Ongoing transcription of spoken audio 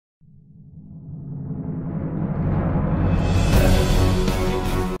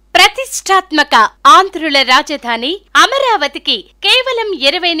ప్రతిష్టాత్మక ఆంధ్రుల రాజధాని అమరావతికి కేవలం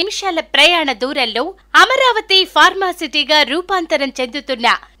 20 నిమిషాల ప్రయాణ దూరంలో అమరావతి ఫార్మాసిటీగా రూపాంతరం చెందుతున్న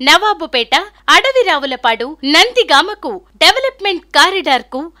నవాబుపేట, అడవిరావులపాడు, నందిగామకు డెవలప్మెంట్ కారిడార్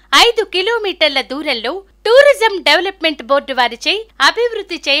కు 5 కిలోమీటర్ల దూరంలో టూరిజం డెవలప్మెంట్ బోర్డు వారిచే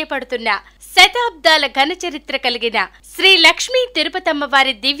అభివృద్ధి చేయబడుతున్న శతాబ్దాల ఘనచరిత్ర కలిగిన శ్రీ లక్ష్మీ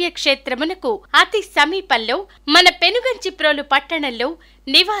తిరుపతమ్మవారి దివ్యక్షేత్రమునకు అతి సమీపంలో మన పెనుగంచిప్రోలు పట్టణంలో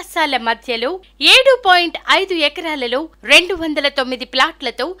నివాసాల మధ్యలో 7.5 ఎకరాలలో 209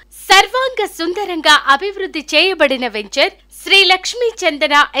 ప్లాట్లతో సర్వాంగ సుందరంగా అభివృద్ధి చేయబడిన వెంచర్ శ్రీ లక్ష్మీ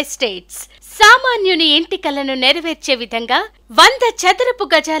చందన ఎస్టేట్స్. సామాన్యుని ఇంటి కలను నెరవేర్చే విధంగా 100 చదరపు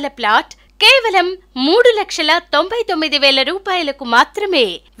గజాల ప్లాట్ కేవలం 3,99,000 రూపాయలకు మాత్రమే.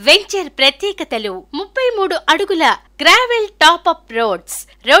 వెంచర్ ప్రత్యేకతలు: 33 అడుగుల గ్రావెల్ టాప్ అప్ రోడ్స్,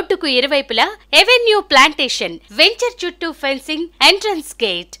 రోడ్డుకు ఇరువైపులా ఎవెన్యూ ప్లాంటేషన్, వెంచర్ చుట్టూ fencing, entrance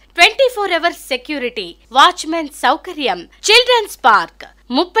gate, 24 hours security, watchman సౌకర్యం, చిల్డ్రన్స్ పార్క్,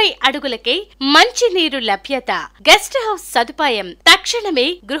 30 అడుగులకే మంచినీరు లభ్యత, గెస్ట్ హౌస్ సదుపాయం, తక్షణమే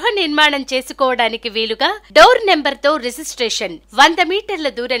గృహ నిర్మాణం చేసుకోవడానికి వీలుగా డోర్ నెంబర్ తో రిజిస్ట్రేషన్, 100 మీటర్ల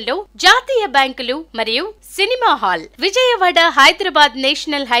దూరంలో జాతీయ బ్యాంకులు మరియు cinema hall. Vijayawada Hyderabad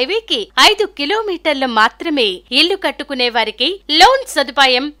national హైవేకి 5 కిలోమీటర్లు మాత్రమే. ఇల్లు కట్టుకునే వారికి లోన్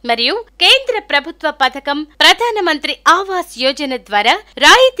సదుపాయం మరియు కేంద్ర ప్రభుత్వ పథకం ప్రధానమంత్రి ఆవాస్ యోజన ద్వారా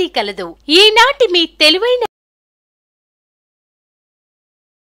రాయితీ కలదు. ఈనాటి మీ తెలివైన